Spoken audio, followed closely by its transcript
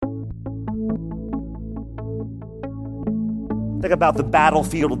Think about the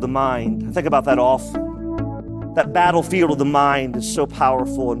battlefield of the mind. I think about that often. That battlefield of the mind is so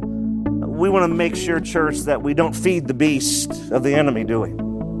powerful. And we want to make sure, church, that we don't feed the beast of the enemy, do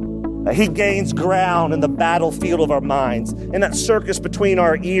we? He gains ground in the battlefield of our minds, in that circus between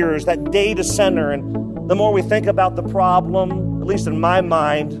our ears, that data center. And the more we think about the problem, at least in my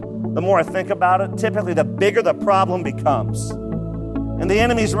mind, the more I think about it, typically the bigger the problem becomes. And the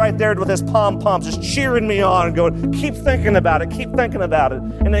enemy's right there with his pom-poms just cheering me on and going, keep thinking about it, keep thinking about it.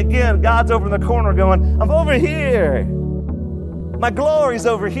 And again, God's over in the corner going, I'm over here. My glory's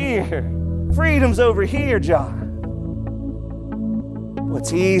over here. Freedom's over here, John. Well,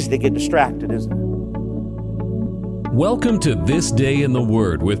 it's easy to get distracted, isn't it? Welcome to This Day in the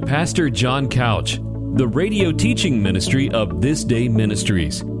Word with Pastor John Couch, the radio teaching ministry of This Day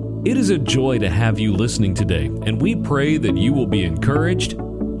Ministries. It is a joy to have you listening today, and we pray that you will be encouraged,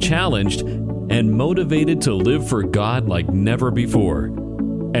 challenged, and motivated to live for God like never before.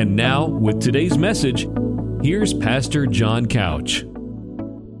 And now, with today's message, here's Pastor John Couch.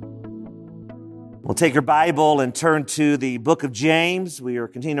 We'll take your Bible and turn to the book of James. We are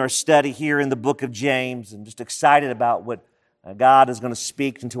continuing our study here in the book of James, and just excited about what God is going to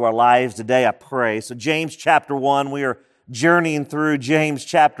speak into our lives today, I pray. So James chapter 1, we are journeying through James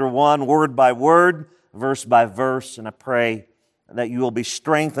chapter 1, word by word, verse by verse, and I pray that you will be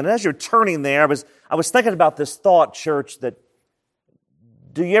strengthened. And as you're turning there, I was thinking about this thought, church, that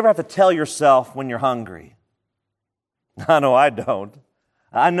do you ever have to tell yourself when you're hungry? I know I don't.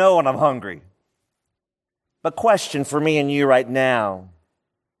 I know when I'm hungry. But question for me and you right now,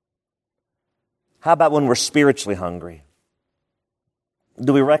 how about when we're spiritually hungry?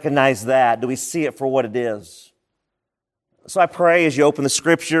 Do we recognize that? Do we see it for what it is? So I pray as you open the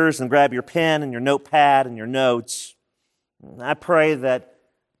scriptures and grab your pen and your notepad and your notes, I pray that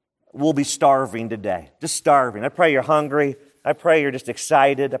we'll be starving today, just starving. I pray you're hungry. I pray you're just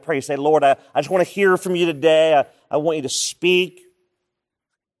excited. I pray you say, Lord, I just want to hear from you today. I want you to speak,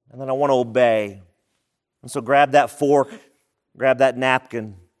 and then I want to obey. And so grab that fork, grab that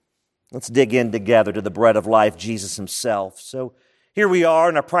napkin. Let's dig in together to the bread of life, Jesus himself. So here we are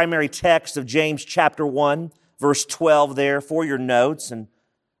in our primary text of James chapter 1. Verse 12 there for your notes, and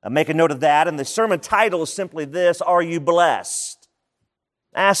make a note of that. And the sermon title is simply this: Are you blessed?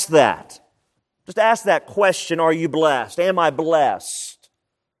 Ask that. Just ask that question, are you blessed? Am I blessed?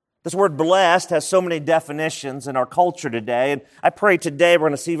 This word blessed has so many definitions in our culture today, and I pray today we're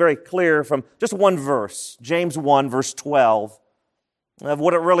going to see very clear from just one verse, James 1, verse 12, of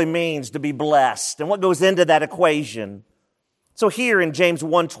what it really means to be blessed and what goes into that equation. So here in James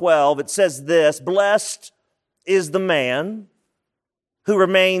 1:12, it says this: Blessed is the man who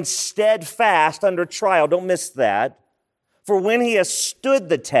remains steadfast under trial. Don't miss that. For when he has stood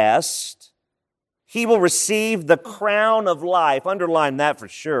the test, he will receive the crown of life, underline that for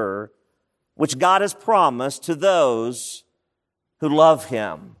sure, which God has promised to those who love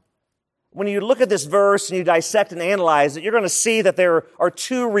him. When you look at this verse and you dissect and analyze it, you're going to see that there are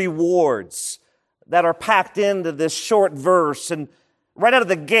two rewards that are packed into this short verse. And right out of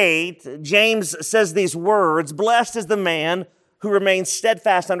the gate, James says these words: Blessed is the man who remains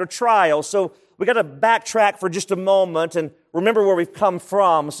steadfast under trial. So we got to backtrack for just a moment and remember where we've come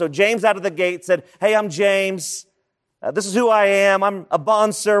from. So James out of the gate said, hey, I'm James. This is who I am. I'm a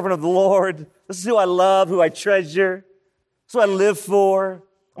bondservant of the Lord. This is who I love, who I treasure. This is who I live for.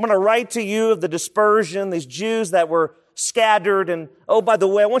 I'm going to write to you of the dispersion, these Jews that were scattered. And oh, by the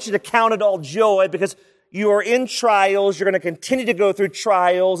way, I want you to count it all joy because you are in trials. You're going to continue to go through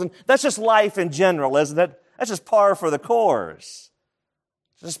trials. And that's just life in general, isn't it? That's just par for the course.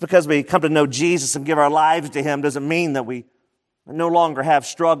 Just because we come to know Jesus and give our lives to him doesn't mean that we no longer have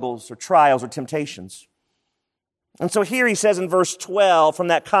struggles or trials or temptations. And so here he says in verse 12, from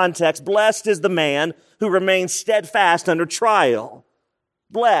that context, blessed is the man who remains steadfast under trial.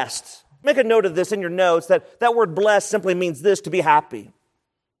 Blessed. Make a note of this in your notes, that word blessed simply means this: to be happy.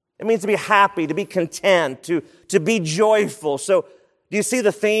 It means to be happy, to be content, to be joyful. So do you see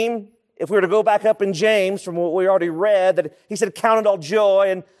the theme? If we were to go back up in James from what we already read, that he said, count it all joy.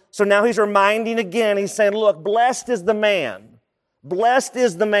 And so now he's reminding again, he's saying, look, blessed is the man. Blessed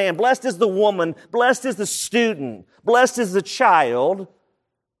is the man. Blessed is the woman. Blessed is the student. Blessed is the child.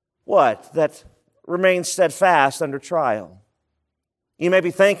 What? That remains steadfast under trial. You may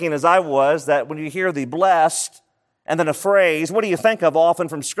be thinking, as I was, that when you hear the blessed and then a phrase, what do you think of often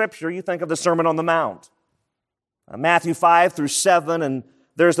from Scripture? You think of the Sermon on the Mount. Matthew 5 through 7, and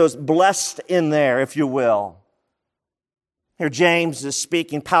there's those blessed in there, if you will. Here James is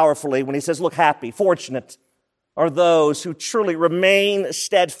speaking powerfully when he says, look, happy, fortunate are those who truly remain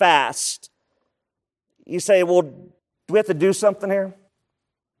steadfast. You say, well, Do we have to do something here?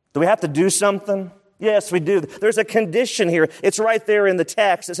 Do we have to do something? Yes, we do. There's a condition here. It's right there in the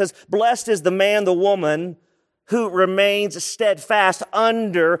text. It says, blessed is the man, the woman, who remains steadfast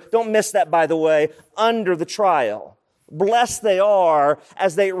under, don't miss that by the way, under the trial. Blessed they are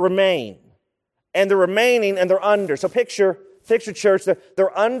as they remain. And they're remaining and they're under. So picture church,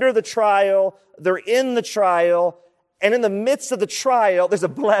 they're under the trial, they're in the trial, and in the midst of the trial, there's a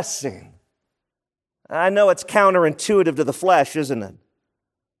blessing. I know it's counterintuitive to the flesh, isn't it?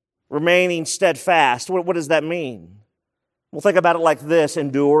 Remaining steadfast. What does that mean? Well, think about it like this.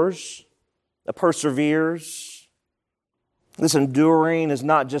 Endures, perseveres. This enduring is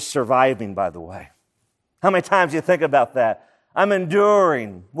not just surviving, by the way. How many times do you think about that? I'm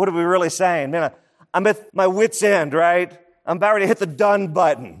enduring. What are we really saying? Man, I'm at my wit's end, right? I'm about ready to hit the done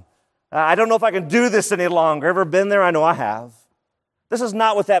button. I don't know if I can do this any longer. Ever been there? I know I have. This is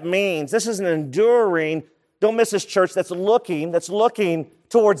not what that means. This is an enduring. Don't miss this, church. That's looking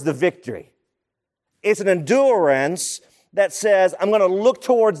towards the victory. It's an endurance that says, I'm going to look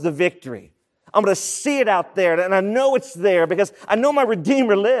towards the victory. I'm going to see it out there, and I know it's there because I know my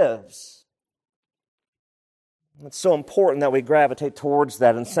Redeemer lives. It's so important that we gravitate towards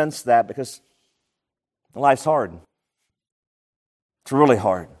that and sense that because life's hard. It's really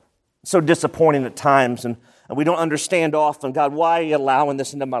hard. It's so disappointing at times, and we don't understand often, God, why are you allowing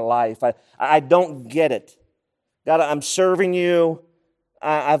this into my life? I don't get it. God, I'm serving you.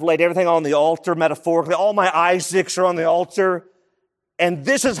 I've laid everything on the altar, metaphorically. All my Isaacs are on the altar, and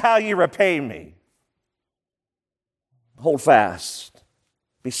this is how you repay me. Hold fast.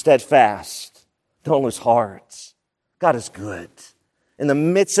 Be steadfast. Don't lose heart. God is good. In the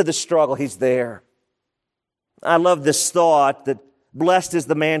midst of the struggle, He's there. I love this thought that blessed is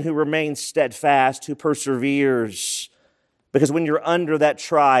the man who remains steadfast, who perseveres. Because when you're under that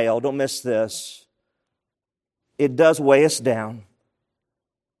trial, don't miss this, it does weigh us down.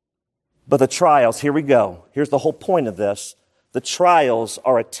 But the trials, here we go. Here's the whole point of this. The trials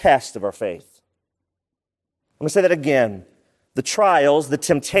are a test of our faith. Let me say that again. The trials, the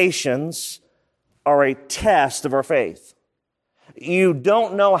temptations, are a test of our faith. You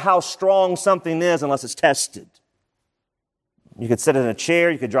don't know how strong something is unless it's tested. You could sit in a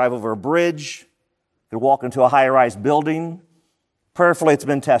chair, you could drive over a bridge, you could walk into a high-rise building. Prayerfully, it's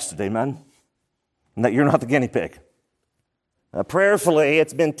been tested, amen? And that you're not the guinea pig. Prayerfully,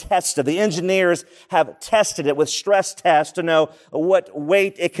 it's been tested. The engineers have tested it with stress tests to know what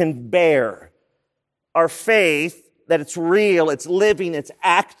weight it can bear. Our faith, that it's real, it's living, it's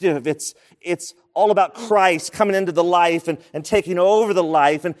active, it's all about Christ coming into the life and taking over the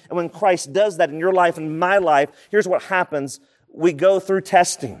life. And when Christ does that in your life and my life, here's what happens. We go through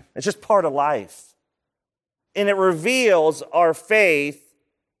testing. It's just part of life. And it reveals our faith,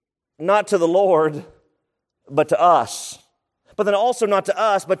 not to the Lord, but to us. But then also not to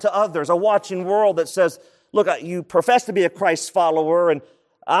us, but to others. A watching world that says, look, you profess to be a Christ follower, and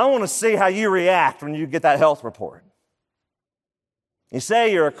I want to see how you react when you get that health report. You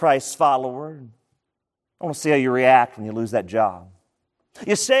say you're a Christ follower. I want to see how you react when you lose that job.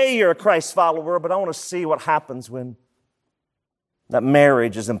 You say you're a Christ follower, but I want to see what happens when that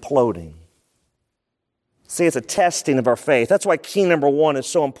marriage is imploding. See, it's a testing of our faith. That's why key number 1 is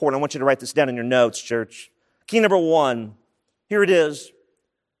so important. I want you to write this down in your notes, church. Key number 1, here it is.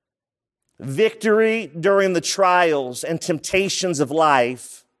 Victory during the trials and temptations of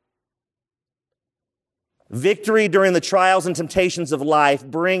life. Victory during the trials and temptations of life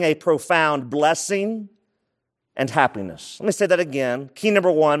bring a profound blessing and happiness. Let me say that again. Key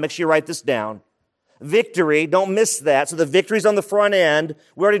number 1, make sure you write this down. Victory, don't miss that. So the victory's on the front end.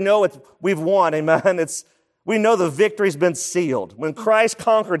 We already know we've won, amen. We know the victory's been sealed. When Christ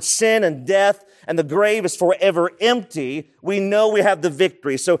conquered sin and death and the grave is forever empty, we know we have the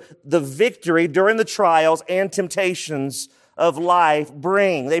victory. So the victory during the trials and temptations of life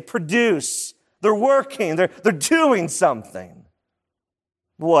they produce, they're working, they're doing something.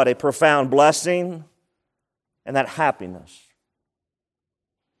 What a profound blessing and that happiness.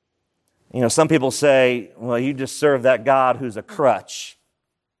 You know, some people say, well, you just serve that God who's a crutch.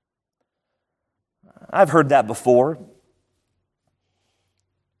 I've heard that before.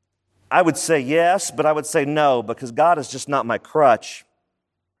 I would say yes, but I would say no, because God is just not my crutch.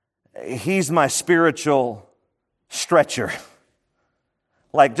 He's my spiritual stretcher.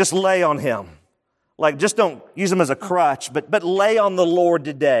 Like, just lay on Him. Like, just don't use Him as a crutch, but lay on the Lord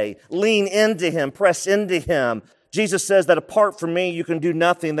today. Lean into Him, press into Him. Jesus says that apart from me, you can do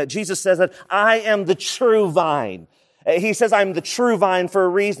nothing. That Jesus says that I am the true vine. He says I'm the true vine for a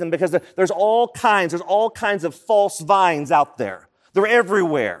reason, because there's all kinds of false vines out there. They're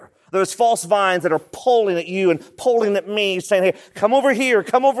everywhere. Those false vines that are pulling at you and pulling at me, saying, hey, come over here,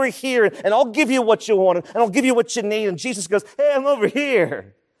 and I'll give you what you want, and I'll give you what you need. And Jesus goes, hey, I'm over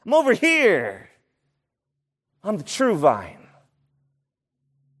here. I'm over here. I'm the true vine.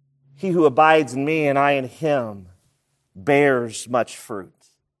 He who abides in me and I in him bears much fruit.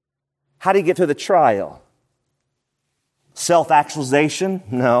 How do you get through the trial? Self-actualization?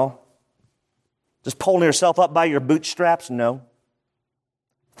 No. Just pulling yourself up by your bootstraps? No.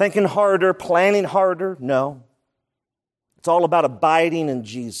 Thinking harder, planning harder? No. It's all about abiding in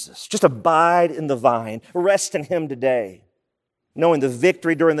Jesus. Just abide in the vine. Rest in him today, knowing the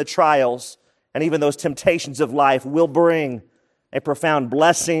victory during the trials and even those temptations of life will bring a profound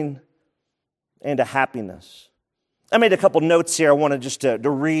blessing and a happiness. I made a couple notes here I wanted just to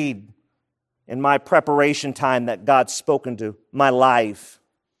read in my preparation time that God's spoken to my life.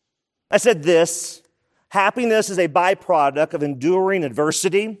 I said this: happiness is a byproduct of enduring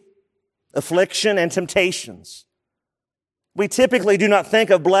adversity, affliction, and temptations. We typically do not think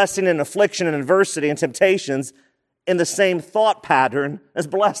of blessing and affliction and adversity and temptations in the same thought pattern as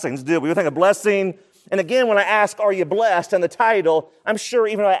blessings, do we? We think of blessing, and again, when I ask, are you blessed, and the title, I'm sure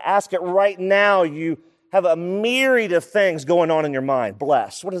even if I ask it right now, you have a myriad of things going on in your mind.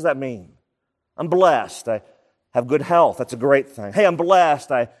 Blessed, what does that mean? I'm blessed. I have good health. That's a great thing. Hey, I'm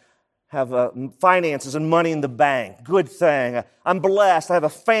blessed. I have finances and money in the bank. Good thing. I'm blessed. I have a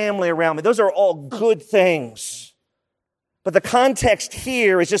family around me. Those are all good things. But the context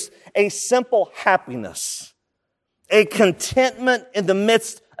here is just a simple happiness, a contentment in the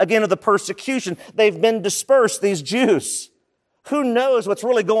midst, again, of the persecution. They've been dispersed, these Jews. Who knows what's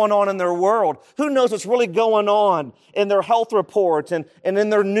really going on in their world? Who knows what's really going on in their health reports and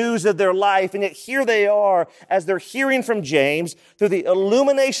in their news of their life? And yet here they are, as they're hearing from James, through the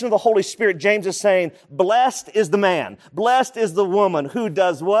illumination of the Holy Spirit, James is saying, blessed is the man, blessed is the woman who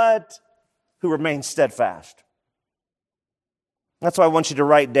does what? Who remains steadfast. That's why I want you to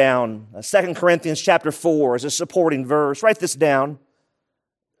write down 2 Corinthians chapter 4 as a supporting verse. Write this down.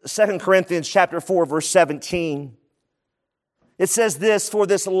 2 Corinthians chapter 4, verse 17. It says this: for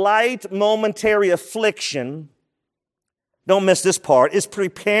this light momentary affliction, don't miss this part, is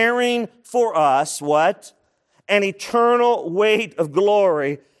preparing for us, what? An eternal weight of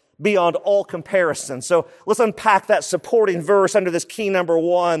glory beyond all comparison. So let's unpack that supporting verse under this key number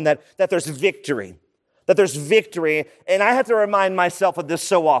 1, that there's victory. That there's victory. And I have to remind myself of this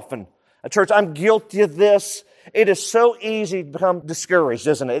so often. Church, I'm guilty of this. It is so easy to become discouraged,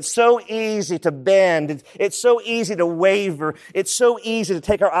 isn't it? It's so easy to bend. It's so easy to waver. It's so easy to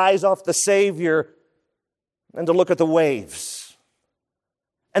take our eyes off the Savior and to look at the waves.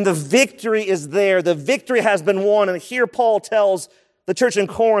 And the victory is there. The victory has been won. And here Paul tells the church in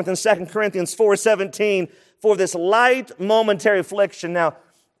Corinth in 2 Corinthians 4:17, for this light momentary affliction. Now,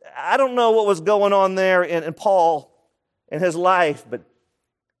 I don't know what was going on there in Paul in his life, but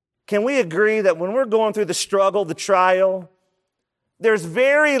can we agree that when we're going through the struggle, the trial, there's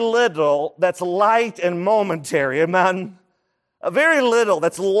very little that's light and momentary, amen? Very little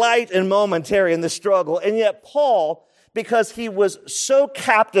that's light and momentary in the struggle. And yet Paul, because he was so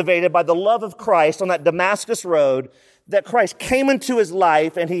captivated by the love of Christ on that Damascus road, that Christ came into his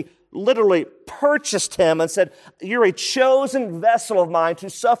life and he literally purchased him and said, you're a chosen vessel of mine to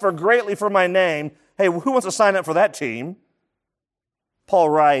suffer greatly for my name. Hey, who wants to sign up for that team? Paul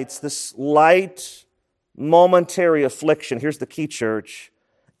writes, this light, momentary affliction, here's the key, church,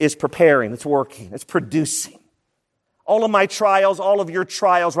 is preparing, it's working, it's producing. All of my trials, all of your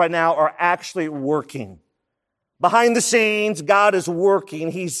trials right now are actually working. Behind the scenes, God is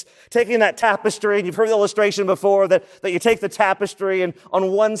working. He's taking that tapestry, and you've heard the illustration before that you take the tapestry, and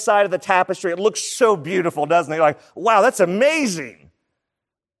on one side of the tapestry, it looks so beautiful, doesn't it? You're like, wow, that's amazing.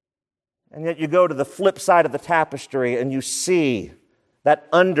 And yet you go to the flip side of the tapestry, and you see that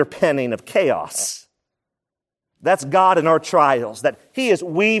underpinning of chaos. That's God in our trials, that He is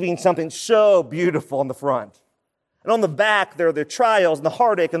weaving something so beautiful in the front. And on the back, there are the trials and the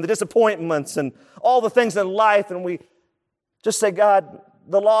heartache and the disappointments and all the things in life, and we just say, God,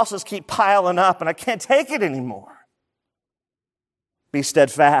 the losses keep piling up and I can't take it anymore. Be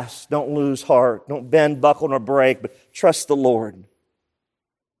steadfast. Don't lose heart. Don't bend, buckle, nor break, but trust the Lord.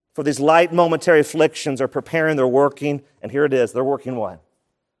 For these light momentary afflictions are preparing, they're working, and here it is, they're working what?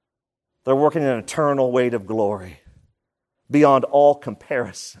 They're working an eternal weight of glory beyond all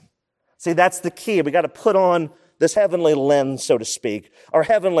comparison. See, that's the key. We got to put on this heavenly lens, so to speak, our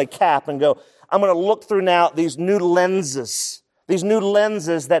heavenly cap and go, I'm going to look through now these new lenses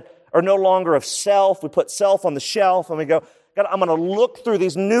that are no longer of self. We put self on the shelf and we go, God, I'm going to look through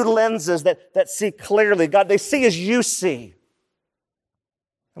these new lenses that see clearly. God, they see as you see.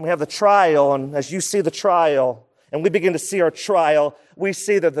 And we have the trial, and as you see the trial, and we begin to see our trial, we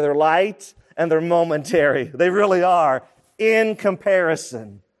see that they're light and they're momentary. They really are, in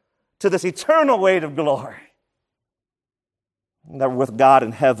comparison to this eternal weight of glory that we're with God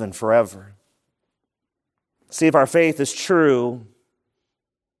in heaven forever. See, if our faith is true,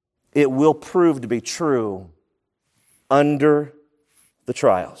 it will prove to be true under the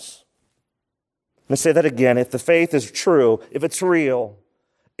trials. Let me say that again. If the faith is true, if it's real,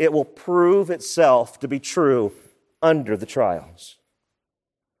 it will prove itself to be true under the trials.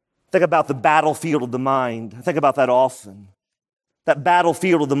 Think about the battlefield of the mind. I think about that often. That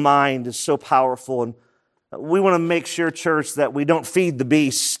battlefield of the mind is so powerful, and we want to make sure, church, that we don't feed the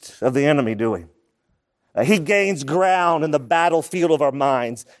beast of the enemy, do we? He gains ground in the battlefield of our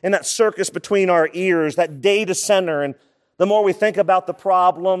minds, in that circus between our ears, that data center. And the more we think about the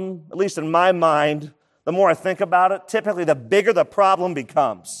problem, at least in my mind, the more I think about it, typically the bigger the problem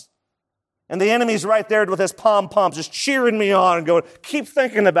becomes. And the enemy's right there with his pom-poms just cheering me on and going, keep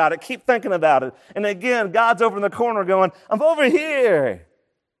thinking about it, keep thinking about it. And again, God's over in the corner going, I'm over here.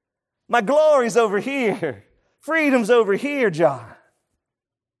 My glory's over here. Freedom's over here, John.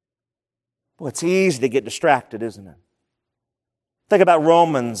 Well, it's easy to get distracted, isn't it? Think about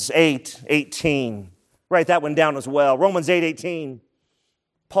Romans 8:18. Write that one down as well. Romans 8:18.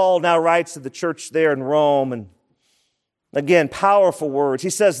 Paul now writes to the church there in Rome, and again, powerful words. He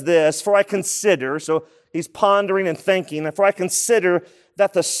says this, for I consider, so he's pondering and thinking, for I consider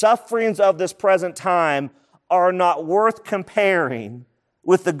that the sufferings of this present time are not worth comparing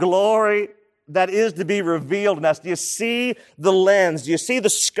with the glory that is to be revealed in us. Do you see the lens? Do you see the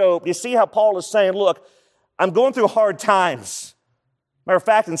scope? Do you see how Paul is saying, look, I'm going through hard times. Matter of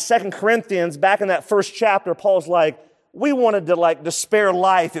fact, in 2 Corinthians, back in that first chapter, Paul's like, we wanted to despair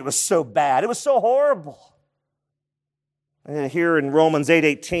life. It was so bad. It was so horrible. And here in Romans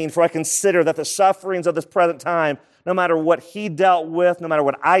 8:18, for I consider that the sufferings of this present time, no matter what he dealt with, no matter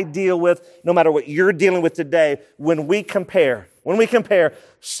what I deal with, no matter what you're dealing with today, when we compare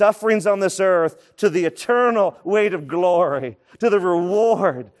sufferings on this earth to the eternal weight of glory, to the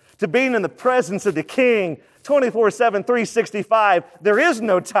reward, to being in the presence of the King, 24/7, 365, there is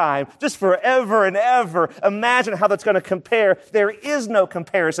no time, just forever and ever. Imagine how that's going to compare. There is no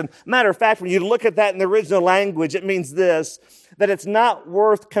comparison. Matter of fact, when you look at that in the original language, it means this, that it's not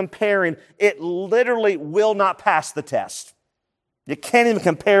worth comparing. It literally will not pass the test. You can't even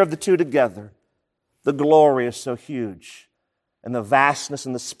compare the two together. The glory is so huge, and the vastness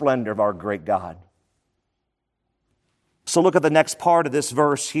and the splendor of our great God. So look at the next part of this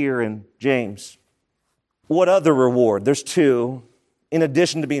verse here in James. What other reward? There's two, in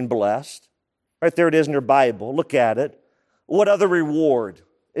addition to being blessed. Right there it is in your Bible. Look at it. What other reward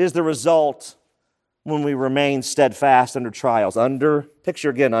is the result when we remain steadfast under trials? Picture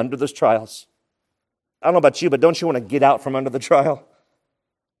again, under those trials. I don't know about you, but don't you want to get out from under the trial?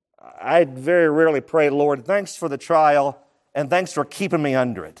 I very rarely pray, Lord, thanks for the trial and thanks for keeping me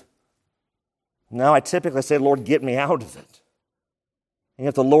under it. No, I typically say, Lord, get me out of it. And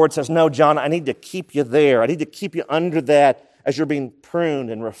if the Lord says, no, John, I need to keep you there. I need to keep you under that as you're being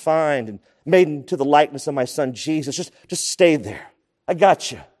pruned and refined and made into the likeness of my son, Jesus. Just stay there. I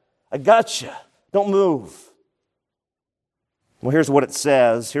got you. Don't move. Well, here's what it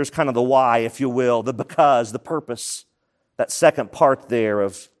says. Here's kind of the why, if you will, the because, the purpose. That second part there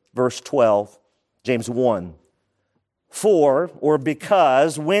of verse 12, James 1. For, or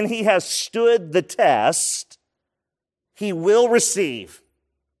because, when he has stood the test, he will receive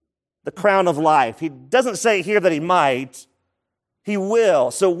the crown of life. He doesn't say here that he might. He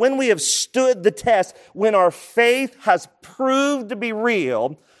will. So when we have stood the test, when our faith has proved to be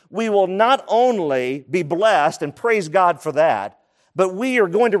real, we will not only be blessed, and praise God for that, but we are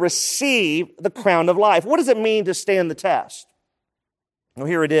going to receive the crown of life. What does it mean to stand the test? Well,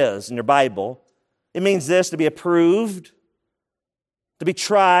 here it is in your Bible. It means this, to be approved, to be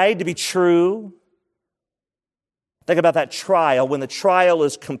tried, to be true. Think about that trial, when the trial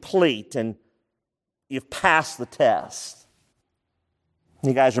is complete and you've passed the test.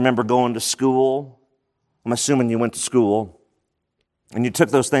 You guys remember going to school? I'm assuming you went to school and you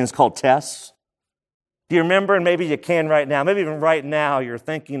took those things called tests. Do you remember? And maybe you can right now. Maybe even right now you're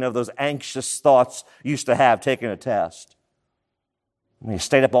thinking of those anxious thoughts you used to have taking a test. You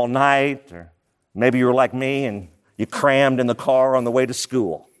stayed up all night, or maybe you were like me and you crammed in the car on the way to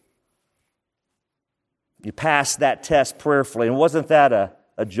school. You passed that test prayerfully, and wasn't that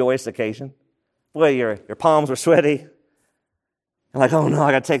a joyous occasion? Boy, your palms were sweaty. You're like, oh no,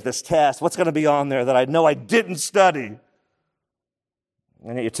 I got to take this test. What's going to be on there that I know I didn't study?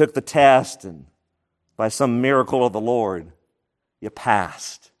 And you took the test, and by some miracle of the Lord, You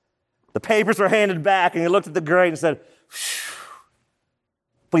passed. The papers were handed back, and you looked at the grade and said, phew.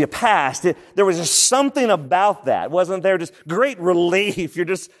 But you passed. There was just something about that, wasn't there? Just great relief. You're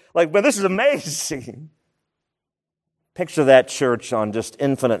just like, man, this is amazing. Picture that church on just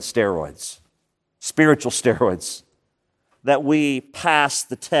infinite steroids, spiritual steroids, that we pass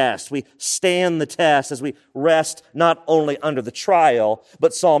the test. We stand the test as we rest not only under the trial,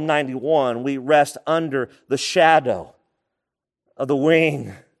 but Psalm 91, we rest under the shadow of the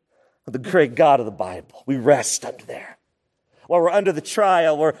wing of the great God of the Bible. We rest under there. While we're under the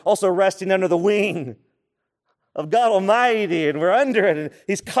trial, we're also resting under the wing of God Almighty, and we're under it, and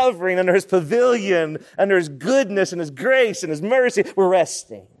He's covering under His pavilion, under His goodness and His grace and His mercy. We're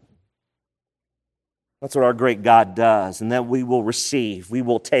resting. That's what our great God does, and that we will receive, we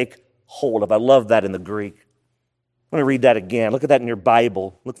will take hold of. I love that in the Greek. I'm going to read that again. Look at that in your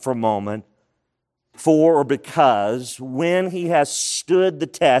Bible. Look for a moment. For or because, when He has stood the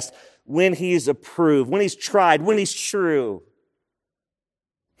test, when He's approved, when He's tried, when He's true,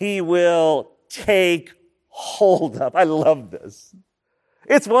 He will take hold of. I love this.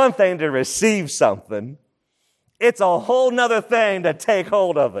 It's one thing to receive something. It's a whole nother thing to take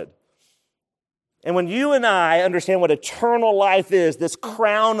hold of it. And when you and I understand what eternal life is, this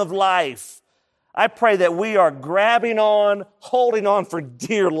crown of life, I pray that we are grabbing on, holding on for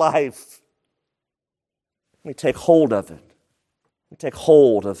dear life. We take hold of it. We take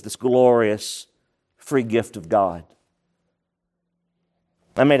hold of this glorious free gift of God.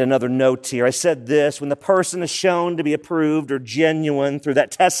 I made another note here. I said this: when the person is shown to be approved or genuine through that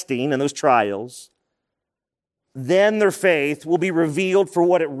testing and those trials, then their faith will be revealed for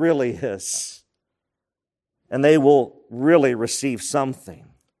what it really is. And they will really receive something.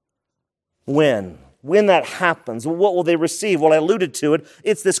 When that happens, what will they receive? Well, I alluded to it.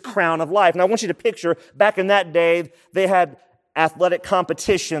 It's this crown of life. Now, I want you to picture, back in that day, they had athletic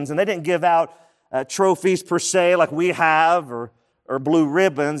competitions, and they didn't give out trophies per se like we have, or blue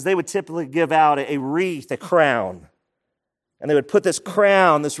ribbons. They would typically give out a wreath, a crown. And they would put this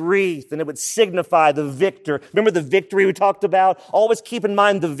crown, this wreath, and it would signify the victor. Remember the victory we talked about? Always keep in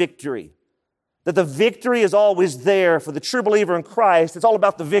mind the victory. That the victory is always there for the true believer in Christ. It's all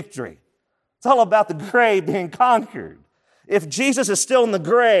about the victory. It's all about the grave being conquered. If Jesus is still in the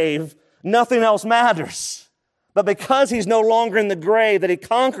grave, nothing else matters. But because He's no longer in the grave, that He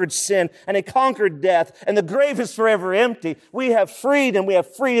conquered sin and He conquered death, and the grave is forever empty, we have freedom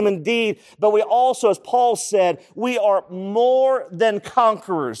indeed. But we also, as Paul said, we are more than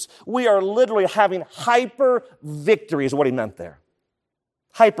conquerors. We are literally having hyper victory is what he meant there.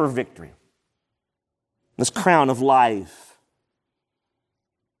 Hyper victory. This crown of life.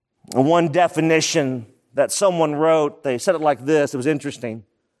 And one definition that someone wrote, they said it like this, it was interesting.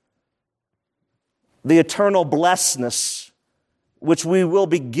 The eternal blessedness which we will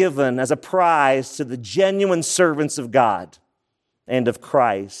be given as a prize to the genuine servants of God and of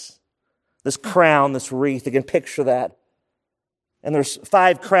Christ. This crown, this wreath, you can picture that. And there's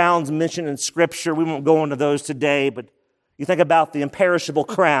 5 crowns mentioned in Scripture. We won't go into those today, but you think about the imperishable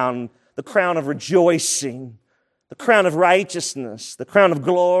crown, the crown of rejoicing, the crown of righteousness, the crown of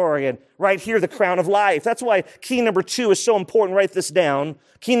glory, and right here, the crown of life. That's why key number 2 is so important. Write this down.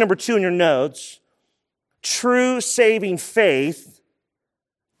 Key number 2 in your notes. True saving faith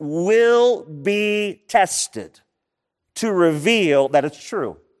will be tested to reveal that it's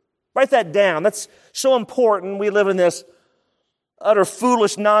true. Write that down. That's so important. We live in this utter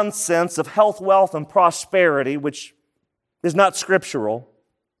foolish nonsense of health, wealth, and prosperity, which is not scriptural.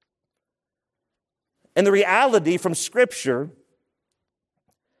 And the reality from Scripture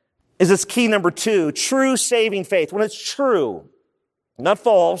is this key number 2, true saving faith. When it's true, not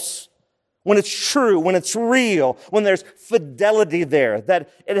false, when it's true, when it's real, when there's fidelity there, that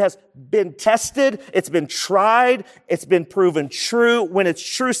it has been tested, it's been tried, it's been proven true. When it's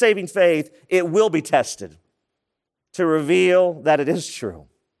true saving faith, it will be tested to reveal that it is true.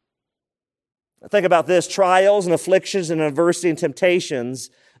 Think about this. Trials and afflictions and adversity and temptations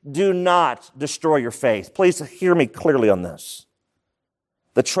do not destroy your faith. Please hear me clearly on this.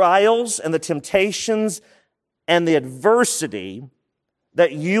 The trials and the temptations and the adversity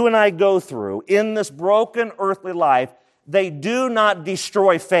that you and I go through in this broken earthly life, they do not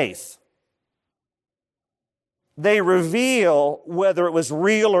destroy faith. They reveal whether it was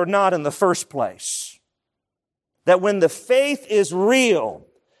real or not in the first place. That when the faith is real,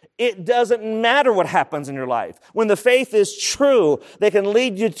 it doesn't matter what happens in your life. When the faith is true, they can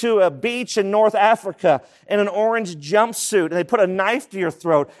lead you to a beach in North Africa in an orange jumpsuit, and they put a knife to your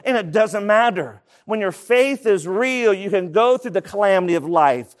throat, and it doesn't matter. When your faith is real, you can go through the calamity of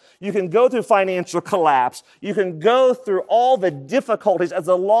life. You can go through financial collapse. You can go through all the difficulties as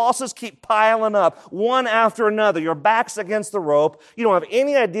the losses keep piling up, one after another. Your back's against the rope. You don't have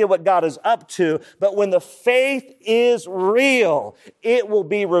any idea what God is up to. But when the faith is real, it will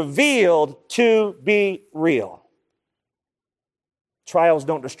be revealed to be real. Trials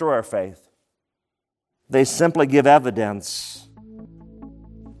don't destroy our faith. They simply give evidence.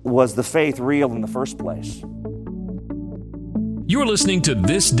 Was the faith real in the first place? You're listening to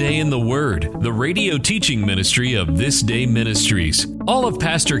This Day in the Word, the radio teaching ministry of This Day Ministries. All of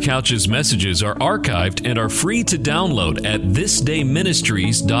Pastor Couch's messages are archived and are free to download at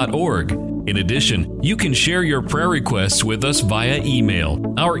thisdayministries.org. In addition, you can share your prayer requests with us via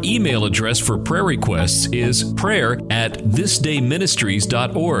email. Our email address for prayer requests is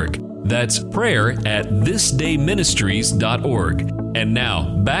prayer@thisdayministries.org. That's prayer@thisdayministries.org. And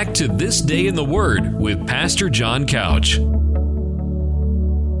now, back to This Day in the Word with Pastor John Couch.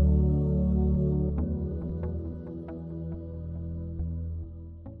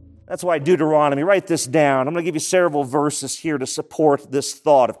 That's why Deuteronomy, write this down. I'm going to give you several verses here to support this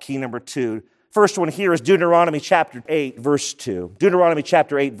thought of key number 2. First one here is Deuteronomy chapter 8, verse 2. Deuteronomy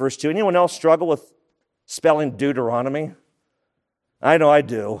chapter 8, verse 2. Anyone else struggle with spelling Deuteronomy? I know I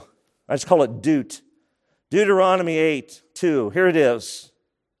do. I just call it Deut. Deuteronomy 8, 2. Here it is.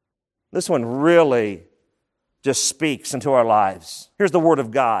 This one really just speaks into our lives. Here's the word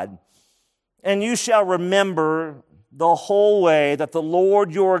of God. And you shall remember the whole way that the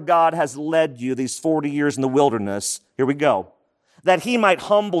Lord your God has led you these 40 years in the wilderness. Here we go. That he might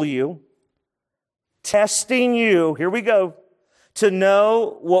humble you, testing you, here we go, to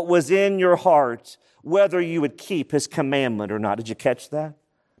know what was in your heart, whether you would keep his commandment or not. Did you catch that?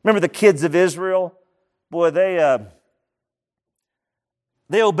 Remember the kids of Israel? Boy, they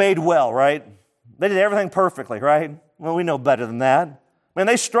obeyed well, right? They did everything perfectly, right? Well, we know better than that. Man,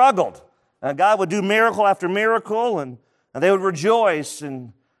 they struggled. God would do miracle after miracle, and they would rejoice,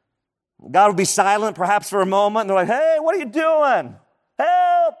 and God would be silent perhaps for a moment, and they're like, hey, what are you doing?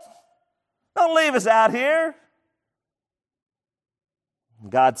 Help! Don't leave us out here.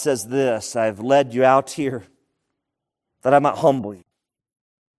 God says this, I've led you out here that I might humble you.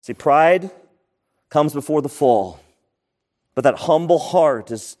 See, pride comes before the fall, but that humble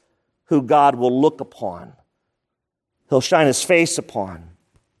heart is who God will look upon. He'll shine his face upon,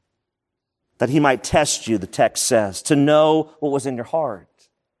 that he might test you, the text says, to know what was in your heart.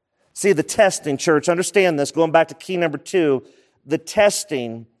 See, the testing, church, understand this, going back to key number 2, the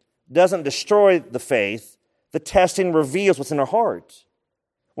testing doesn't destroy the faith. The testing reveals what's in our heart.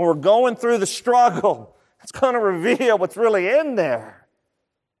 When we're going through the struggle, it's going to reveal what's really in there.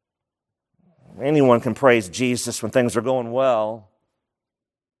 Anyone can praise Jesus when things are going well,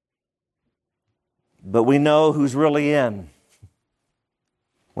 but we know who's really in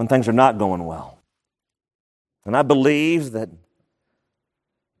when things are not going well. And I believe that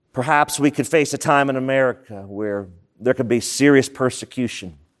perhaps we could face a time in America where there could be serious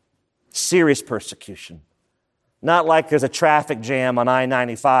persecution. Serious persecution. Not like there's a traffic jam on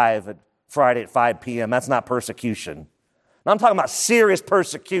I-95 at Friday at 5 p.m. That's not persecution. Now, I'm talking about serious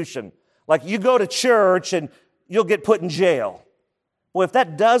persecution. Like you go to church and you'll get put in jail. Well, if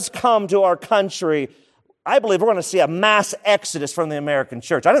that does come to our country, I believe we're going to see a mass exodus from the American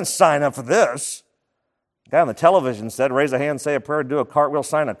church. I didn't sign up for this. The guy on the television said, raise a hand, say a prayer, do a cartwheel,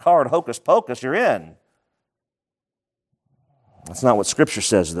 sign a card, hocus pocus, you're in. That's not what Scripture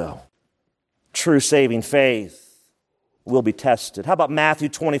says, though. True saving faith will be tested. How about Matthew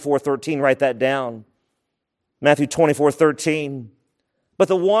 24:13? Write that down. Matthew 24:13. But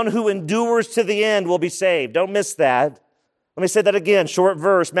the one who endures to the end will be saved. Don't miss that. Let me say that again, short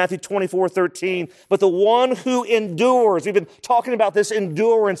verse, Matthew 24:13. But the one who endures, we've been talking about this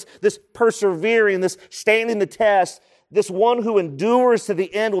endurance, this persevering, this standing the test. This one who endures to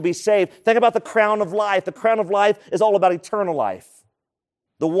the end will be saved. Think about the crown of life. The crown of life is all about eternal life.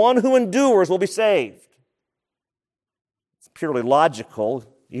 The one who endures will be saved. It's purely logical,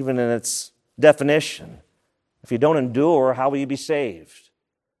 even in its definition. If you don't endure, how will you be saved?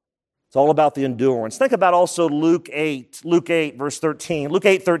 It's all about the endurance. Think about also Luke 8, verse 13. Luke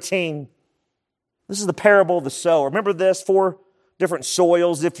 8:13. This is the parable of the sower. Remember this? 4 different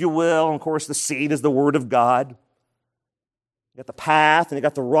soils, if you will. And of course, the seed is the word of God. You got the path, and you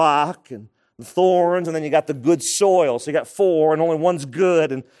got the rock, and the thorns, and then you got the good soil. So you got 4, and only one's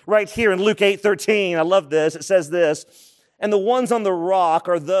good. And right here in Luke 8:13, I love this. It says this, and the ones on the rock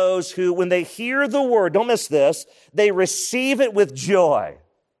are those who, when they hear the word, don't miss this, they receive it with joy.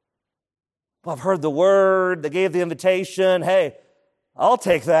 Well, I've heard the word, they gave the invitation, hey, I'll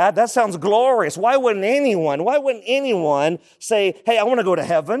take that. That sounds glorious. Why wouldn't anyone say, hey, I want to go to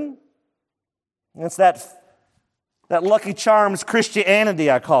heaven? It's that Lucky Charms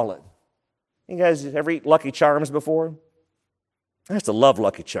Christianity, I call it. You guys ever eat Lucky Charms before? I used to love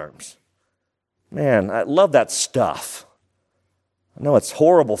Lucky Charms. Man, I love that stuff. I know it's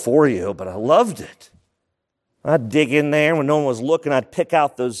horrible for you, but I loved it. I'd dig in there when no one was looking. I'd pick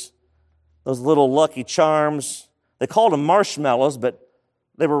out those little Lucky Charms. They called them marshmallows, but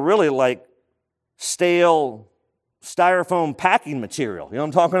they were really like stale styrofoam packing material. You know what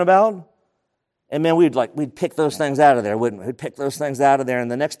I'm talking about? And man, we'd pick those things out of there, wouldn't we? We'd pick those things out of there, and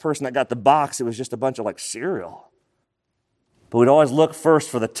the next person that got the box, it was just a bunch of like cereal. But we'd always look first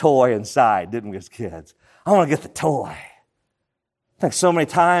for the toy inside, didn't we, as kids? I want to get the toy. I think so many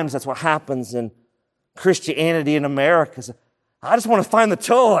times that's what happens in Christianity in America. I just want to find the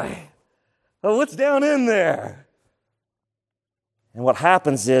toy. Oh, what's down in there? And what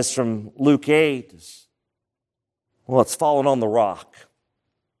happens is from Luke 8, it's fallen on the rock.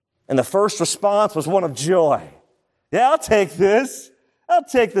 And the first response was one of joy. Yeah, I'll take this. I'll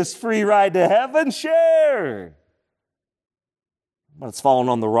take this free ride to heaven, sure. But it's fallen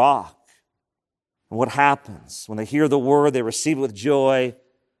on the rock. And what happens? When they hear the word, they receive it with joy.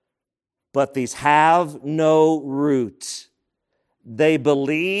 But these have no root. They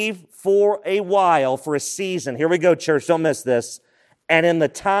believe for a while, for a season. Here we go, church. Don't miss this. And in the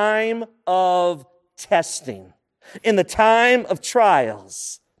time of testing, in the time of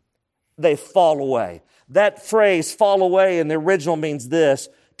trials, they fall away. That phrase, fall away, in the original means this,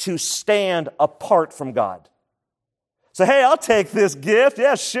 to stand apart from God. So, hey, I'll take this gift.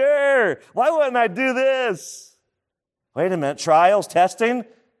 Yeah, sure. Why wouldn't I do this? Wait a minute. Trials, testing?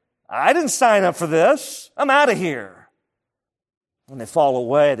 I didn't sign up for this. I'm out of here. When they fall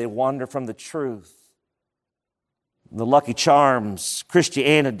away, they wander from the truth. The Lucky Charms,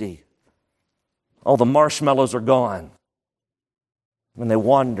 Christianity, all the marshmallows are gone. When they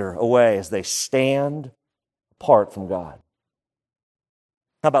wander away as they stand apart from God.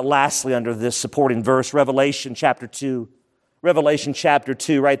 How about lastly under this supporting verse, Revelation chapter 2. Revelation chapter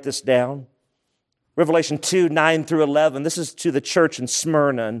 2, write this down. Revelation 2, 9 through 11. This is to the church in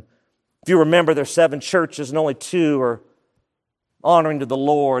Smyrna. And if you remember, there's 7 churches and only 2 are honoring to the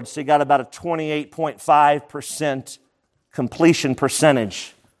Lord. So you got about a 28.5% completion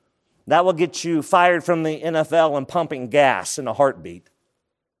percentage. That will get you fired from the NFL and pumping gas in a heartbeat.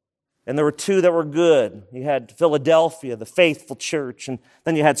 And there were 2 that were good. You had Philadelphia, the faithful church, and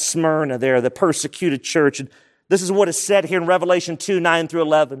then you had Smyrna there, the persecuted church. And this is what is said here in Revelation 2, 9 through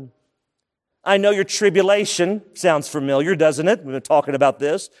 11. I know your tribulation. Sounds familiar, doesn't it? We've been talking about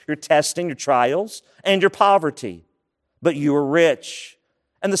this. Your testing, your trials, and your poverty. But you are rich.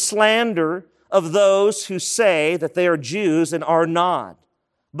 And the slander of those who say that they are Jews and are not,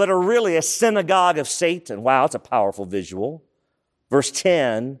 but are really a synagogue of Satan. Wow, it's a powerful visual. Verse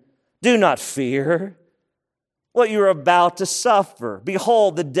 10, do not fear what you are about to suffer.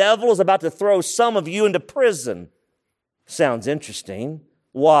 Behold, the devil is about to throw some of you into prison. Sounds interesting.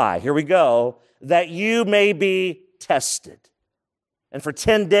 Why? Here we go. That you may be tested. And for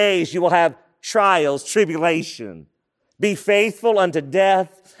 10 days you will have trials, tribulation. Be faithful unto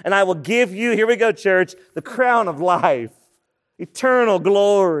death, and I will give you, here we go, church, the crown of life, eternal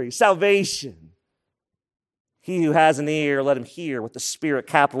glory, salvation. He who has an ear, let him hear what the Spirit,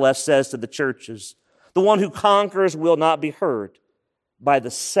 capital S, says to the churches. The one who conquers will not be hurt by the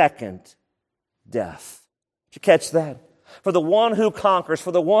second death. Did you catch that? For the one who conquers,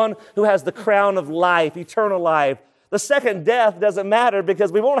 for the one who has the crown of life, eternal life, the second death doesn't matter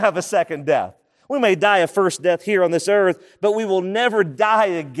because we won't have a second death. We may die a first death here on this earth, but we will never die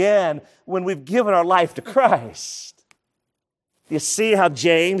again when we've given our life to Christ. You see how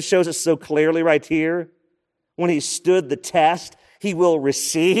James shows it so clearly right here? When he stood the test, he will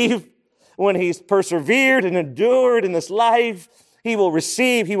receive. When he's persevered and endured in this life, he will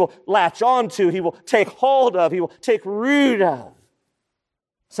receive, he will latch on to, he will take hold of, he will take root of.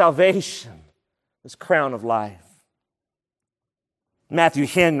 Salvation, this crown of life. Matthew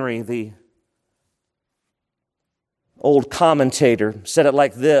Henry, the old commentator, said it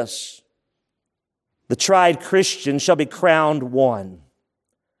like this: the tried Christian shall be crowned one,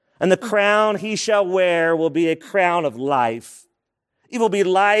 and the crown he shall wear will be a crown of life. It will be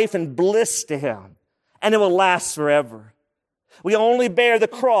life and bliss to him, and it will last forever. We only bear the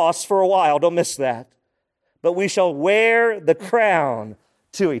cross for a while, don't miss that. But we shall wear the crown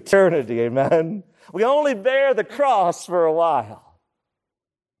to eternity, amen? We only bear the cross for a while,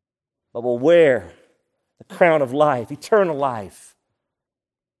 but we'll wear the crown of life, eternal life,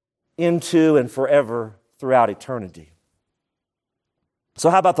 into and forever throughout eternity. So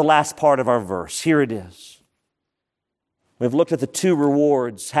how about the last part of our verse? Here it is. We've looked at the two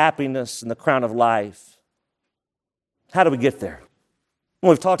rewards, happiness and the crown of life. How do we get there? Well,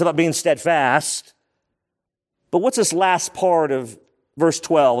 we've talked about being steadfast, but what's this last part of verse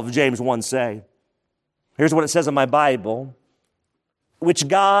 12 of James 1 say? Here's what it says in my Bible, which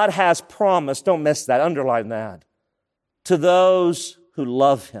God has promised, don't miss that, underline that, to those who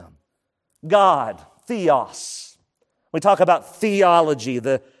love Him. God, theos. We talk about theology,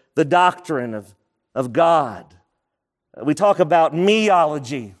 the doctrine of God. We talk about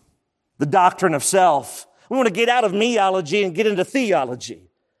meology, the doctrine of self. We want to get out of meology and get into theology.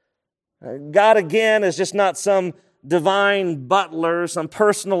 God, again, is just not some divine butler, some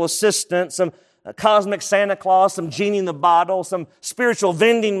personal assistant, some cosmic Santa Claus, some genie in the bottle, some spiritual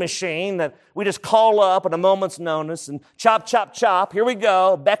vending machine that we just call up at a moment's notice and chop, chop, chop. Here we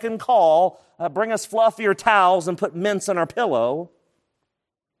go, beck and call, bring us fluffier towels and put mints on our pillow.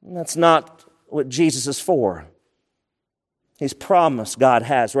 And that's not what Jesus is for. He's promised, God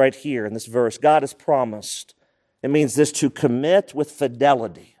has right here in this verse. God has promised. It means this, to commit with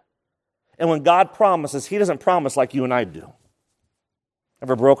fidelity. And when God promises, He doesn't promise like you and I do.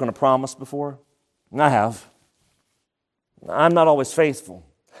 Ever broken a promise before? I have. I'm not always faithful.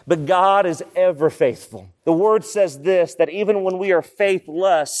 But God is ever faithful. The Word says this, that even when we are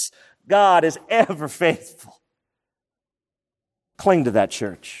faithless, God is ever faithful. Cling to that,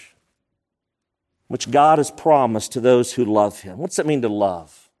 church, which God has promised to those who love Him. What's it mean to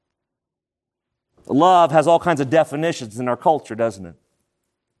love? Love has all kinds of definitions in our culture, doesn't it?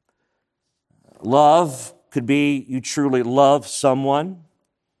 Love could be you truly love someone,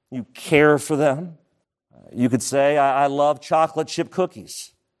 you care for them. You could say, I love chocolate chip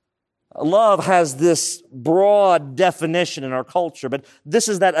cookies. Love has this broad definition in our culture, but this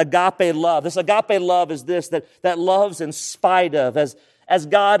is that agape love. This agape love is this, that loves in spite of, as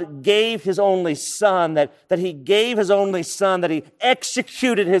God gave His only Son, that He gave His only Son, that He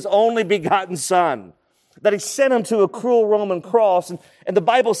executed His only begotten Son, that He sent Him to a cruel Roman cross. And the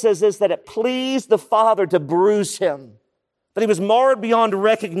Bible says this, that it pleased the Father to bruise Him, that He was marred beyond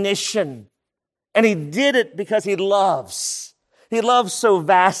recognition. And He did it because He loves. He loves so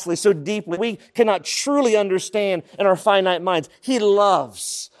vastly, so deeply. We cannot truly understand in our finite minds. He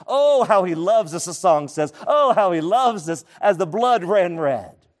loves. Oh, how He loves us, the song says. Oh, how He loves us as the blood ran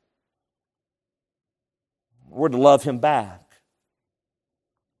red. We're to love Him back.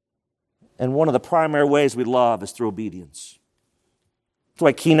 And one of the primary ways we love is through obedience. That's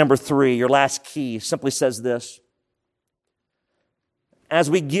why key number 3, your last key, simply says this. As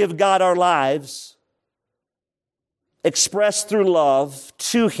we give God our lives, expressed through love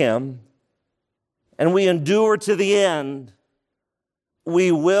to Him, and we endure to the end,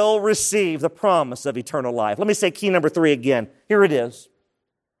 we will receive the promise of eternal life. Let me say key number 3 again. Here it is.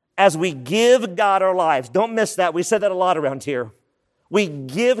 As we give God our lives, don't miss that. We said that a lot around here. We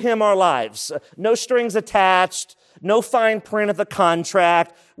give Him our lives. No strings attached, no fine print of the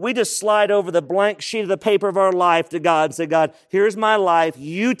contract. We just slide over the blank sheet of the paper of our life to God and say, God, here's my life.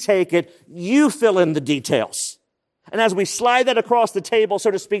 You take it. You fill in the details. And as we slide that across the table, so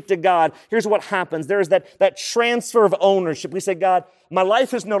to speak, to God, here's what happens. There's that transfer of ownership. We say, God, my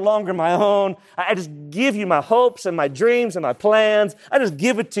life is no longer my own. I just give you my hopes and my dreams and my plans. I just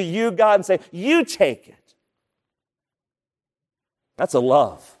give it to you, God, and say, you take it. That's a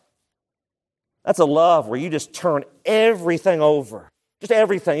love. That's a love where you just turn everything over. Just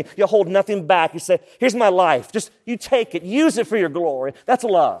everything. You hold nothing back. You say, here's my life. Just you take it. Use it for your glory. That's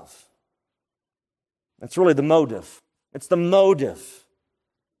love. That's really the motive. It's the motive.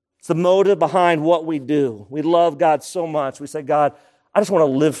 It's the motive behind what we do. We love God so much. We say, God, I just want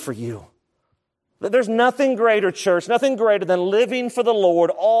to live for you. There's nothing greater, church, nothing greater than living for the Lord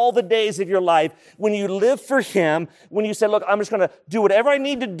all the days of your life. When you live for Him, when you say, look, I'm just going to do whatever I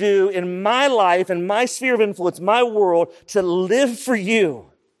need to do in my life, in my sphere of influence, my world, to live for you.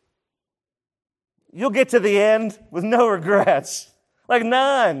 You'll get to the end with no regrets. Like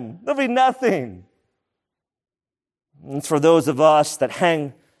none. There'll be nothing. And for those of us that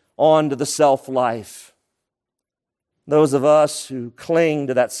hang on to the self-life, those of us who cling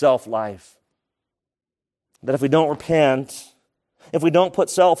to that self-life, that if we don't repent, if we don't put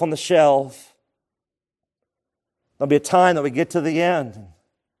self on the shelf, there'll be a time that we get to the end. And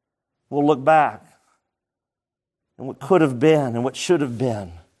we'll look back and what could have been and what should have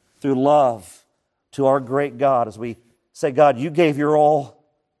been through love to our great God as we say, God, you gave your all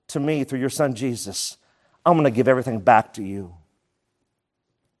to me through your Son Jesus. I'm going to give everything back to you.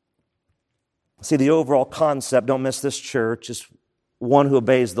 See, the overall concept, don't miss this, church, is one who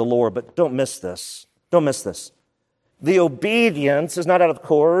obeys the Lord, but don't miss this. Don't miss this. The obedience is not out of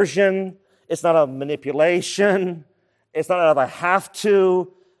coercion. It's not out of manipulation. It's not out of I have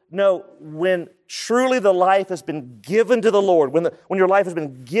to. No, when truly the life has been given to the Lord, when your life has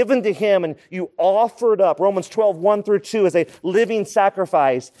been given to Him and you offer it up, Romans 12, 1 through 2, as a living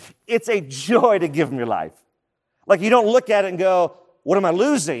sacrifice, it's a joy to give Him your life. Like you don't look at it and go, what am I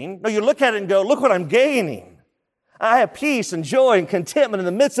losing? No, you look at it and go, look what I'm gaining. I have peace and joy and contentment in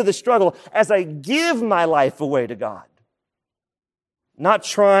the midst of the struggle as I give my life away to God. Not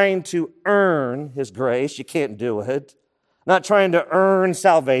trying to earn His grace. You can't do it. Not trying to earn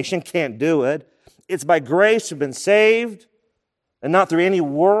salvation. Can't do it. It's by grace you've been saved, and not through any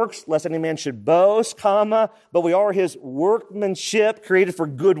works, lest any man should boast, but we are His workmanship, created for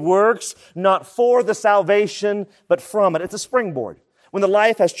good works, not for the salvation, but from it. It's a springboard. When the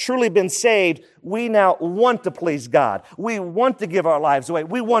life has truly been saved, we now want to please God. We want to give our lives away.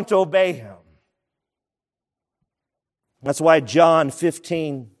 We want to obey Him. That's why John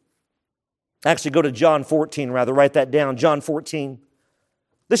 15, actually go to John 14 rather, write that down, John 14.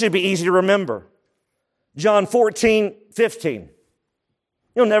 This should be easy to remember. John 14, 15.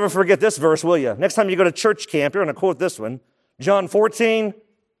 You'll never forget this verse, will you? Next time you go to church camp, you're going to quote this one. John 14,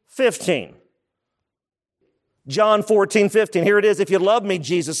 15. John 14, 15. Here it is. If you love me,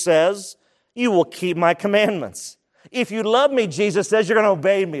 Jesus says, you will keep my commandments. If you love me, Jesus says, you're going to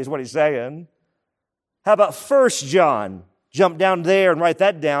obey me, is what He's saying. How about 1 John? Jump down there and write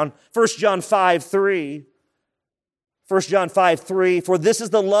that down. 1 John 5, 3. 1 John 5, 3. For this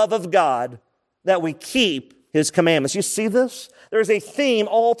is the love of God, that we keep His commandments. You see this? There's a theme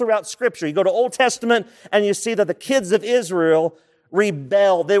all throughout Scripture. You go to Old Testament and you see that the kids of Israel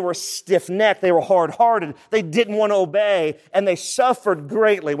rebelled. They were stiff-necked. They were hard-hearted. They didn't want to obey, and they suffered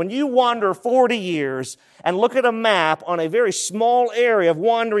greatly. When you wander 40 years and look at a map on a very small area of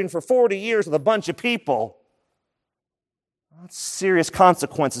wandering for 40 years with a bunch of people, that's serious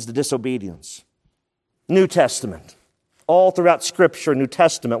consequences to disobedience. New Testament. All throughout Scripture, New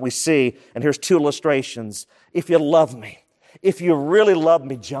Testament, we see, and here's two illustrations. If you love me, if you really love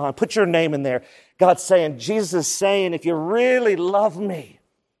me, John, put your name in there. God's saying, Jesus is saying, if you really love me,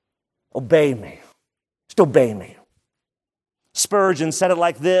 obey me. Just obey me. Spurgeon said it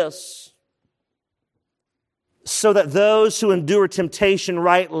like this: so that those who endure temptation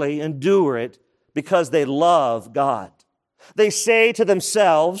rightly endure it because they love God. They say to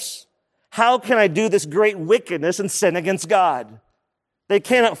themselves, how can I do this great wickedness and sin against God? They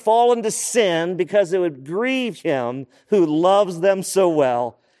cannot fall into sin because it would grieve Him who loves them so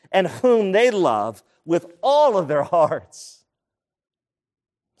well and whom they love with all of their hearts.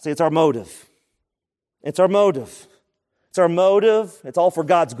 See, it's our motive. It's our motive. It's our motive. It's all for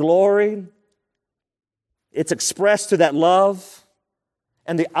God's glory. It's expressed through that love.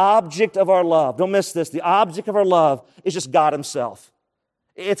 And the object of our love, don't miss this, the object of our love is just God Himself.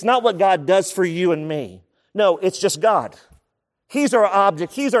 It's not what God does for you and me. No, it's just God. He's our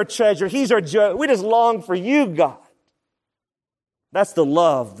object. He's our treasure. He's our joy. We just long for you, God. That's the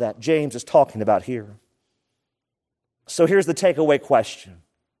love that James is talking about here. So here's the takeaway question.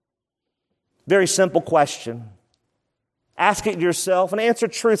 Very simple question. Ask it yourself and answer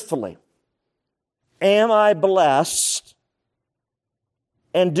truthfully. Am I blessed?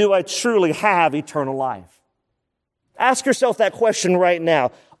 And do I truly have eternal life? Ask yourself that question right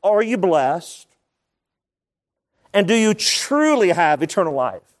now. Are you blessed? And do you truly have eternal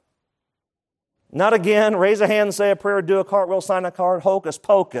life? Not again, raise a hand and say a prayer, do a cartwheel, sign a card, hocus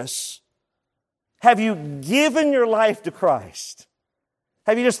pocus. Have you given your life to Christ?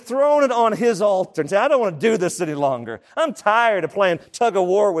 Have you just thrown it on His altar and said, I don't want to do this any longer. I'm tired of playing tug of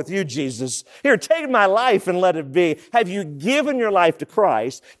war with you, Jesus. Here, take my life and let it be. Have you given your life to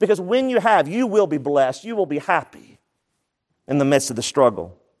Christ? Because when you have, you will be blessed. You will be happy in the midst of the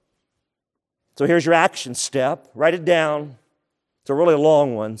struggle. So here's your action step. Write it down. It's a really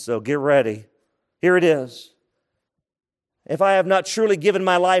long one, so get ready. Here it is. If I have not truly given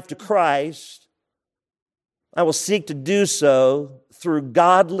my life to Christ, I will seek to do so through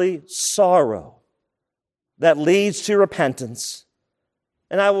godly sorrow that leads to repentance,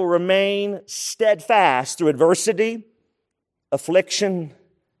 and I will remain steadfast through adversity, affliction,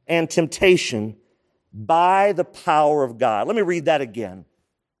 and temptation by the power of God. Let me read that again.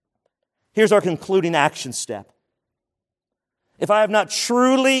 Here's our concluding action step. If I have not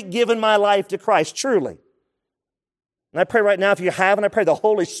truly given my life to Christ, truly, and I pray right now, if you haven't, I pray the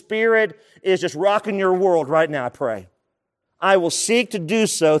Holy Spirit is just rocking your world right now, I pray. I will seek to do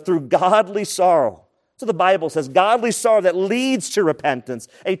so through godly sorrow. So the Bible says, godly sorrow that leads to repentance,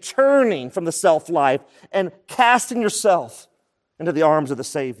 a turning from the self-life and casting yourself into the arms of the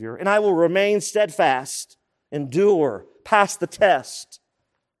Savior. And I will remain steadfast endure, pass the test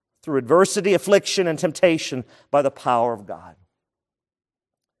through adversity, affliction, and temptation by the power of God.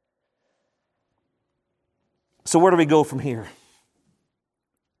 So where do we go from here?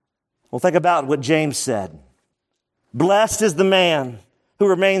 Well, think about what James said. Blessed is the man who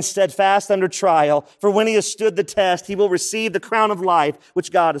remains steadfast under trial, for when he has stood the test, he will receive the crown of life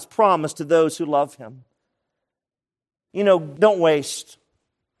which God has promised to those who love him. Don't waste.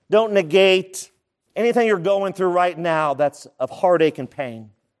 Don't negate anything you're going through right now that's of heartache and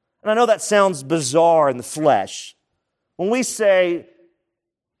pain. And I know that sounds bizarre in the flesh. When we say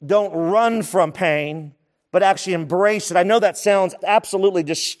don't run from pain, but actually embrace it, I know that sounds absolutely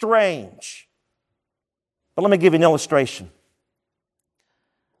just strange. But let me give you an illustration.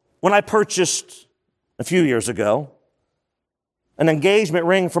 When I purchased a few years ago an engagement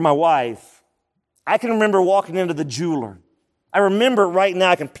ring for my wife, I can remember walking into the jeweler. I remember right now,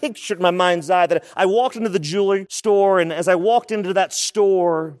 I can picture it in my mind's eye that I walked into the jewelry store, and as I walked into that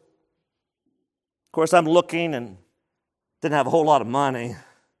store, of course, I'm looking and didn't have a whole lot of money.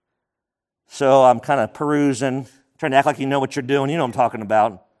 So I'm kind of perusing, trying to act like you know what you're doing. You know what I'm talking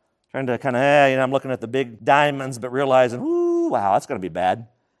about. Trying to kind of, I'm looking at the big diamonds, but realizing, wow, that's going to be bad.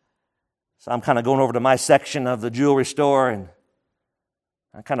 So I'm kind of going over to my section of the jewelry store, and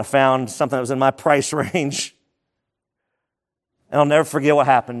I kind of found something that was in my price range. And I'll never forget what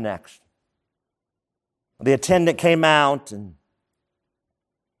happened next. The attendant came out, and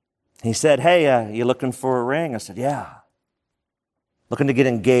he said, hey, you looking for a ring? I said, yeah. Looking to get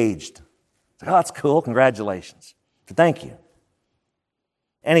engaged. I said, oh, that's cool. Congratulations. I said, thank you.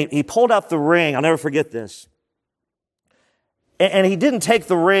 And he pulled out the ring. I'll never forget this. And he didn't take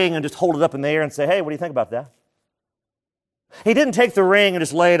the ring and just hold it up in the air and say, hey, what do you think about that? He didn't take the ring and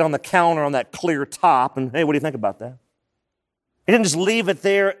just lay it on the counter on that clear top and, hey, what do you think about that? He didn't just leave it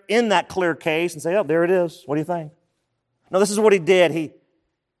there in that clear case and say, oh, there it is. What do you think? No, this is what he did.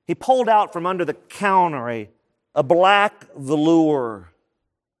 He pulled out from under the counter a black velour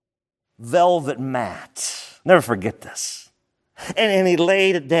velvet mat. Never forget this. And he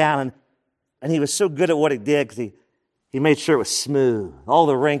laid it down, and he was so good at what he did because he made sure it was smooth. All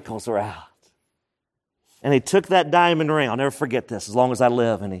the wrinkles were out. And he took that diamond ring, I'll never forget this as long as I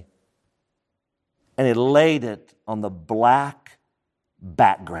live, and he laid it on the black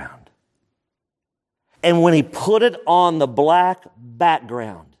background. And when he put it on the black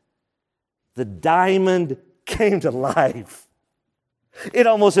background, the diamond came to life. It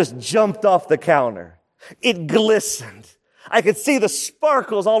almost just jumped off the counter. It glistened. I could see the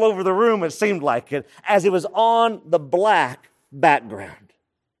sparkles all over the room, it seemed like it, as it was on the black background.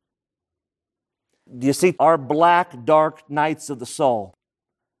 Do you see, our black, dark nights of the soul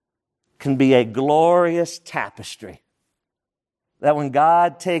can be a glorious tapestry. That when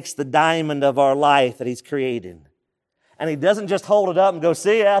God takes the diamond of our life that He's created, and He doesn't just hold it up and go,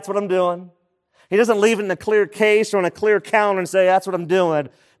 see, that's what I'm doing. He doesn't leave it in a clear case or on a clear counter and say, that's what I'm doing.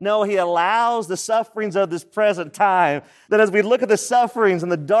 No, He allows the sufferings of this present time, that as we look at the sufferings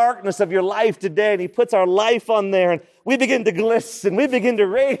and the darkness of your life today, and He puts our life on there, and we begin to glisten, we begin to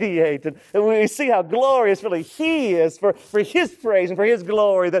radiate, and we see how glorious really He is for His praise and for His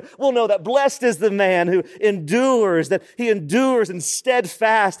glory, that we'll know that blessed is the man who endures, that he endures and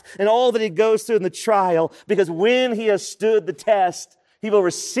steadfast in all that he goes through in the trial, because when he has stood the test, he will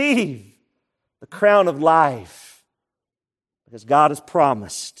receive the crown of life. Because God has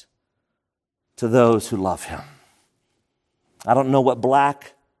promised to those who love Him. I don't know what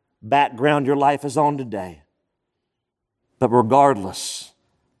black background your life is on today. But regardless,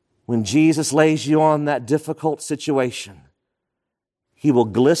 when Jesus lays you on that difficult situation, He will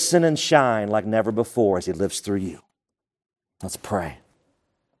glisten and shine like never before as He lives through you. Let's pray.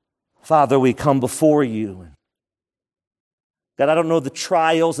 Father, we come before You. God, I don't know the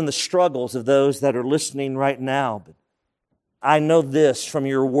trials and the struggles of those that are listening right now, but I know this from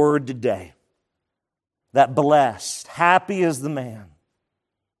Your word today, that blessed, happy is the man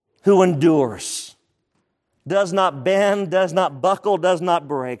who endures, does not bend, does not buckle, does not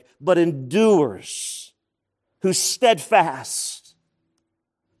break, but endures, who's steadfast,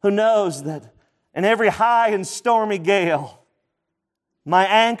 who knows that in every high and stormy gale, my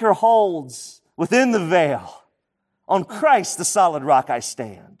anchor holds within the veil. On Christ, the solid rock, I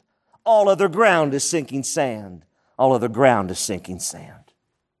stand. All other ground is sinking sand. All other ground is sinking sand.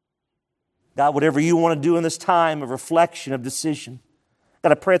 God, whatever You want to do in this time of reflection, of decision,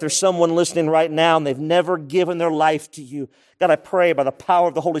 God, I pray if there's someone listening right now and they've never given their life to You, God, I pray by the power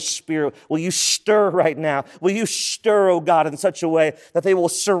of the Holy Spirit, will You stir right now? Will You stir, oh God, in such a way that they will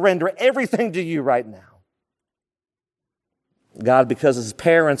surrender everything to You right now? God, because as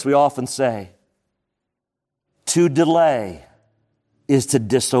parents we often say, To delay is to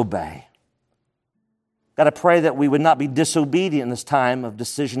disobey. God, I pray that we would not be disobedient in this time of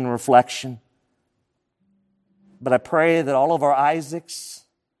decision and reflection. But I pray that all of our Isaacs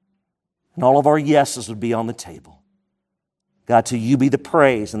and all of our yeses would be on the table. God, to you be the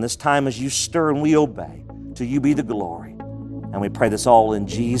praise in this time as you stir and we obey. To you be the glory. And we pray this all in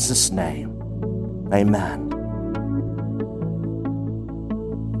Jesus' name. Amen.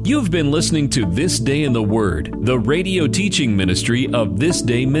 You've been listening to This Day in the Word, the radio teaching ministry of This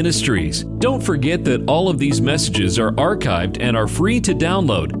Day Ministries. Don't forget that all of these messages are archived and are free to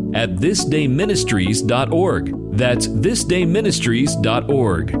download at thisdayministries.org. That's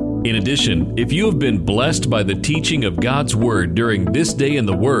thisdayministries.org. In addition, if you have been blessed by the teaching of God's Word during This Day in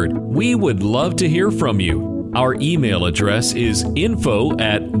the Word, we would love to hear from you. Our email address is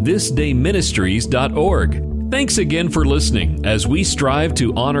info@thisdayministries.org. Thanks again for listening as we strive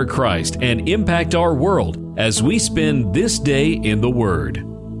to honor Christ and impact our world as we spend this day in the Word.